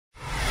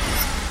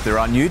There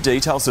are new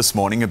details this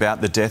morning about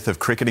the death of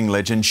cricketing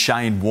legend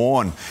Shane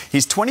Warne.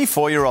 His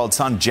 24-year-old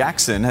son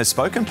Jackson has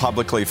spoken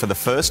publicly for the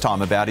first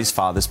time about his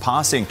father's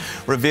passing,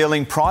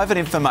 revealing private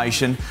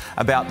information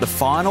about the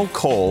final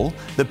call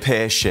the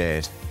pair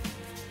shared.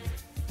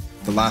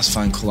 The last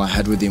phone call I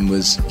had with him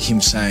was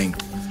him saying,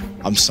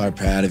 "I'm so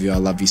proud of you, I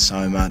love you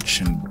so much,"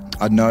 and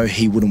I know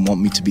he wouldn't want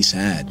me to be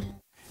sad.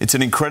 It's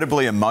an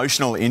incredibly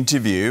emotional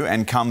interview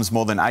and comes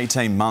more than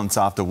 18 months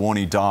after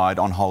Warne died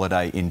on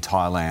holiday in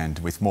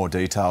Thailand. With more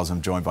details,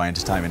 I'm joined by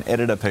entertainment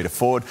editor Peter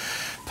Ford.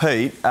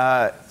 Pete,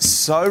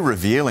 so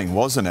revealing,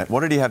 wasn't it?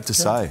 What did he have to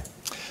say?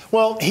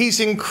 Well, he's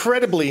an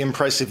incredibly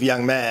impressive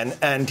young man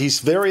and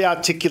he's very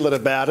articulate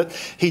about it.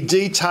 He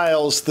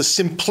details the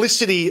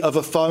simplicity of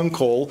a phone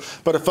call,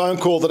 but a phone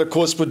call that, of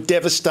course, would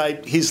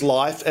devastate his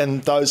life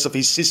and those of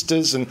his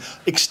sisters and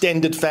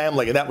extended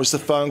family. And that was the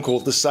phone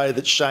call to say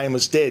that Shane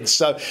was dead.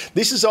 So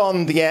this is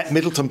on the Ant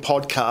Middleton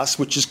podcast,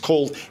 which is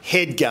called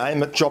Head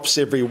Game. It drops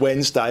every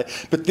Wednesday.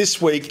 But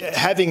this week,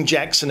 having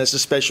Jackson as a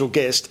special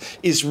guest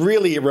is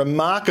really a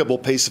remarkable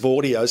piece of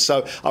audio.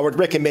 So I would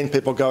recommend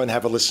people go and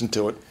have a listen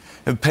to it.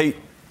 Pete,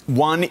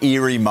 one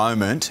eerie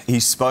moment, he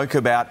spoke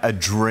about a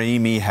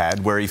dream he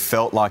had where he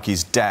felt like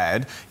his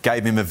dad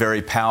gave him a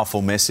very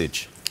powerful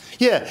message.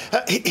 Yeah,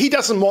 he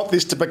doesn't want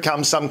this to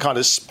become some kind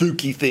of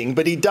spooky thing,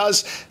 but he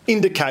does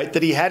indicate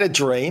that he had a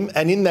dream,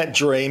 and in that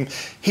dream,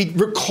 he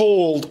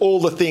recalled all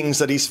the things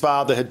that his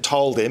father had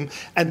told him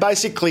and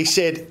basically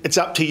said, "It's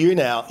up to you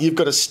now. You've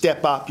got to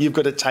step up. You've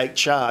got to take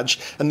charge."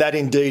 And that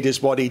indeed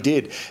is what he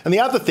did. And the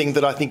other thing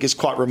that I think is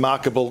quite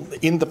remarkable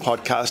in the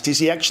podcast is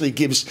he actually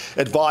gives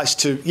advice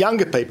to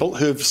younger people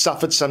who've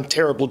suffered some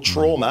terrible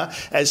trauma,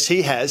 as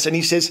he has. And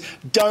he says,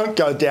 don't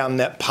go down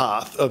that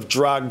path of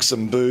drugs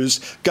and booze.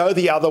 Go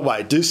the other way.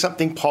 Do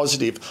something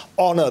positive.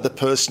 Honour the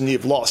person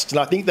you've lost. And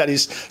I think that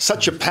is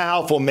such a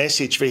powerful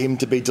message for him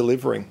to be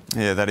delivering.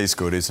 Yeah, that is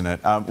good, isn't it?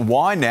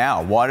 Why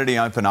now? Why did he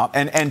open up?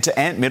 And to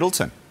Ant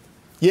Middleton?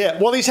 Yeah,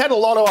 well, he's had a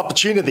lot of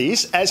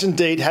opportunities, as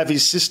indeed have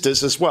his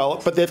sisters as well,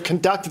 but they've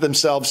conducted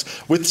themselves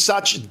with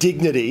such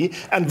dignity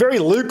and very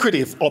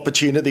lucrative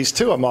opportunities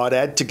too, I might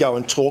add, to go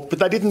and talk, but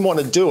they didn't want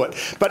to do it.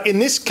 But in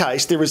this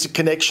case, there is a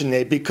connection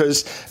there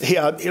because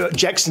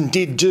Jackson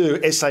did do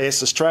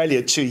SAS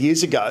Australia 2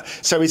 years ago,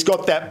 so he's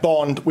got that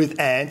bond with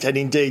Ant, and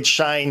indeed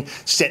Shane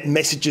sent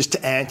messages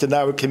to Ant and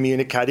they were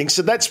communicating.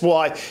 So that's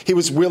why he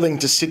was willing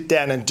to sit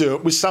down and do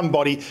it with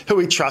somebody who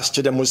he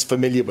trusted and was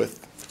familiar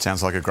with.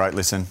 Sounds like a great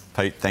listen.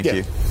 Pete, thank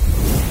you.